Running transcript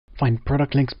Find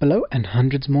product links below and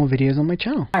hundreds more videos on my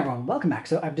channel. Hi everyone, welcome back.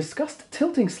 So I've discussed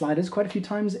tilting sliders quite a few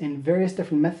times in various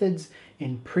different methods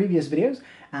in previous videos,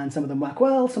 and some of them work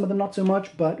well, some of them not so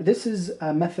much, but this is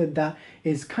a method that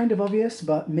is kind of obvious,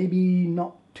 but maybe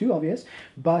not too obvious.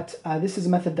 But this is a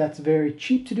method that's very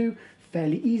cheap to do,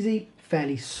 fairly easy,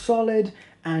 fairly solid,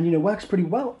 and works pretty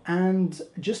well, and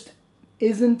just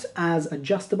isn't as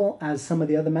adjustable as some of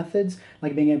the other methods,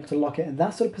 like being able to lock it in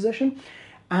that sort of position,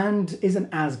 and isn't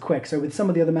as quick. So with some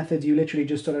of the other methods, you literally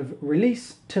just sort of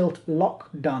release, tilt, lock,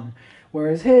 done.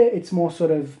 Whereas here, it's more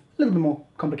sort of a little bit more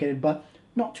complicated, but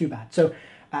not too bad. So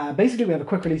basically, we have a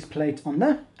quick release plate on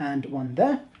there and one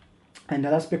there. And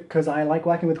that's because I like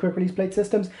working with quick release plate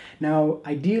systems. Now,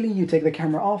 ideally, you take the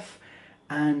camera off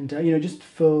and, just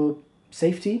for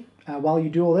safety while you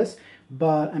do all this.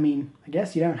 But I mean, I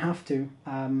guess you don't have to.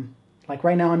 Like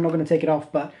right now, I'm not going to take it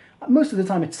off, but most of the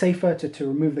time it's safer to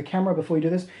remove the camera before you do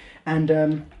this. And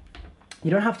you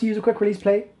don't have to use a quick release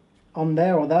plate on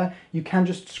there or there. You can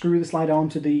just screw the slider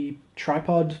onto the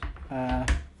tripod,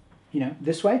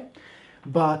 this way.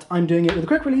 But I'm doing it with a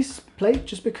quick release plate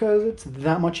just because it's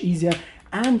that much easier,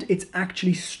 and it's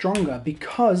actually stronger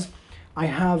because I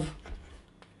have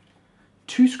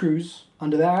two screws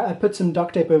under there. I put some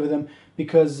duct tape over them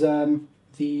because the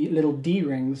little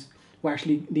D-rings were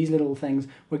actually, these little things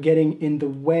were getting in the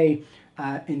way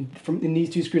in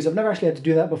these two screws. I've never actually had to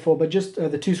do that before, but just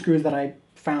the two screws that I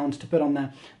found to put on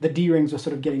there, the D-rings were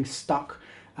sort of getting stuck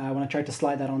when I tried to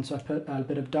slide that on, so I put a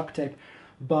bit of duct tape.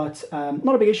 But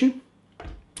not a big issue,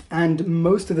 and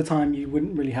most of the time you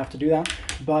wouldn't really have to do that.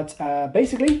 But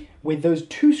basically, with those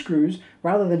two screws,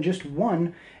 rather than just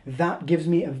one, that gives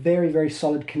me a very, very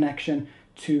solid connection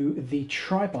to the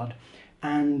tripod,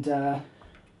 and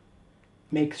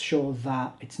makes sure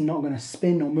that it's not going to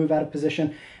spin or move out of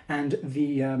position. And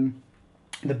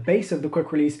the base of the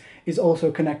quick release is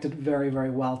also connected very, very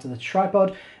well to the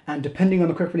tripod. And depending on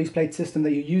the quick release plate system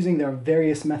that you're using, there are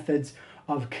various methods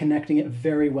of connecting it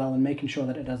very well and making sure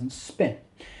that it doesn't spin.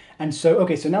 And so,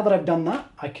 okay, so now that I've done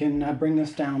that, I can bring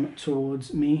this down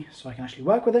towards me so I can actually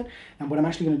work with it. And what I'm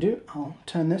actually going to do, I'll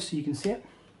turn this so you can see it.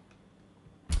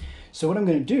 So what I'm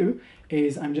going to do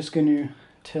is I'm just going to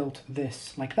tilt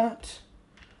this like that.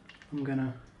 I'm going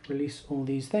to release all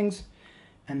these things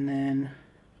and then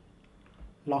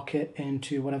lock it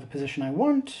into whatever position I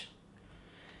want.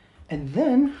 And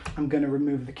then I'm going to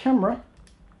remove the camera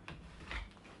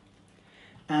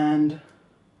and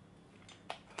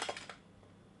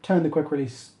turn the quick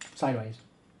release sideways.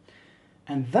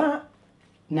 And that,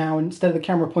 now instead of the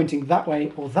camera pointing that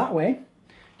way or that way,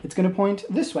 it's going to point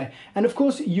this way. And of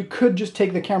course, you could just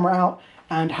take the camera out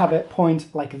and have it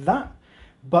point like that,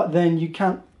 but then you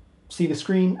can't see the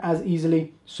screen as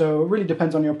easily. So it really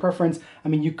depends on your preference. I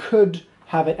mean, you could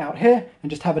have it out here and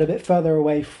just have it a bit further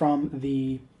away from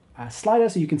the slider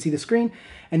so you can see the screen,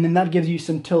 and then that gives you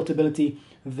some tiltability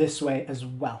this way as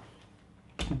well.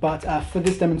 But for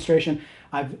this demonstration,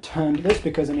 I've turned this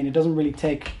because, I mean, it doesn't really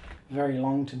take very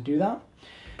long to do that.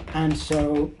 And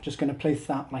so just going to place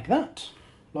that like that,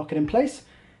 lock it in place,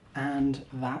 and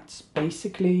that's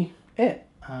basically it.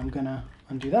 I'm going to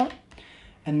undo that,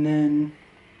 and then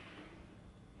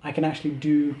I can actually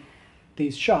do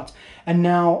these shots. And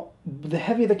now, the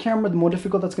heavier the camera, the more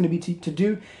difficult that's going to be to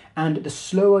do, and the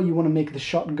slower you want to make the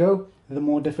shot go, the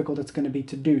more difficult it's going to be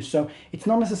to do. So it's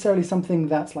not necessarily something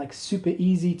that's like super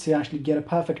easy to actually get a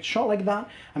perfect shot like that.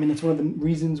 I mean, that's one of the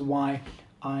reasons why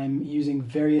I'm using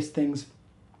various things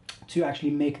to actually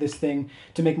make this thing,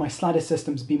 to make my slider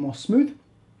systems be more smooth,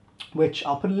 which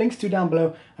I'll put links to down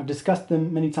below. I've discussed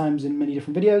them many times in many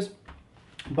different videos,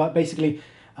 but basically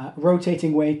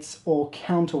rotating weights or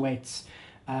counterweights,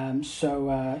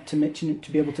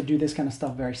 to be able to do this kind of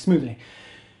stuff very smoothly.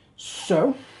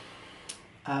 So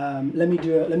let me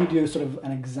do sort of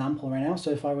an example right now. So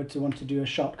if I were to want to do a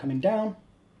shot coming down,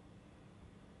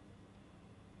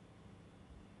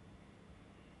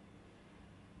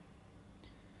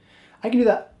 I can do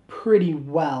that pretty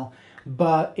well.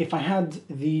 But if I had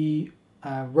the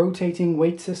rotating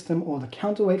weight system or the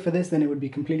counterweight for this, then it would be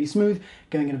completely smooth,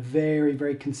 going at a very,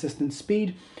 very consistent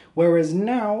speed. Whereas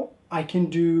now I can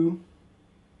do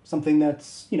something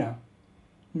that's,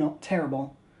 not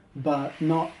terrible, but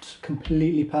not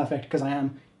completely perfect, because I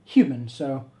am human.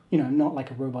 So, I'm not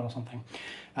like a robot or something,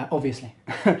 obviously.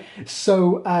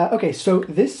 So, okay, so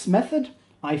this method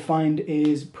I find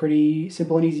is pretty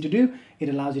simple and easy to do. It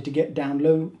allows you to get down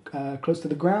low, close to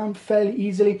the ground fairly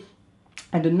easily.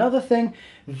 And another thing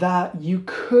that you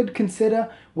could consider,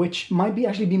 which might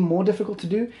actually be more difficult to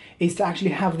do, is to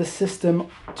actually have the system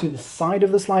to the side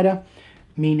of the slider,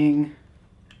 meaning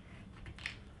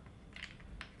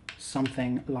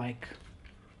something like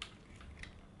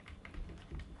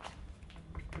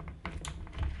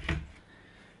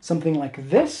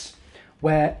this,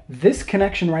 where this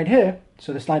connection right here,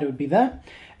 so the slider would be there,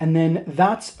 and then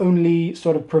that's only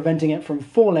sort of preventing it from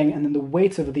falling, and then the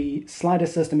weight of the slider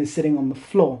system is sitting on the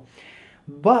floor.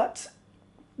 But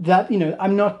that, you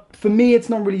know, for me, it's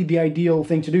not really the ideal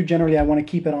thing to do. Generally, I want to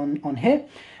keep it on here.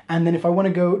 And then if I want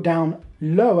to go down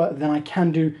lower, then I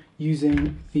can do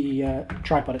using the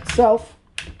tripod itself.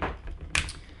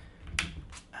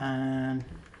 And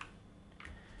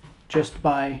just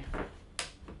by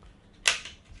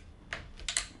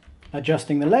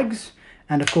adjusting the legs.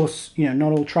 And of course, you know,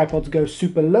 not all tripods go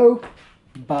super low,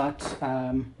 but,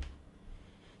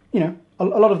 you know, a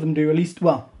lot of them do, at least,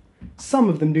 well, some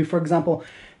of them do. For example,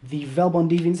 the Velbon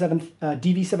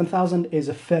DV7000 is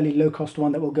a fairly low-cost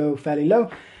one that will go fairly low,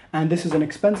 and this is an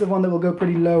expensive one that will go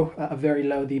pretty low, very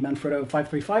low, the Manfrotto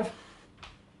 535.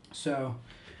 So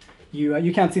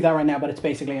you can't see that right now, but it's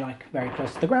basically like very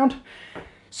close to the ground.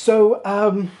 So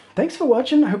thanks for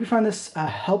watching. I hope you find this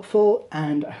helpful,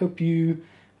 and I hope you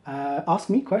ask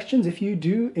me questions if you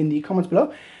do in the comments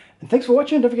below. And thanks for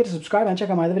watching. Don't forget to subscribe and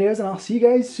check out my other videos, and I'll see you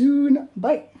guys soon.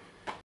 Bye.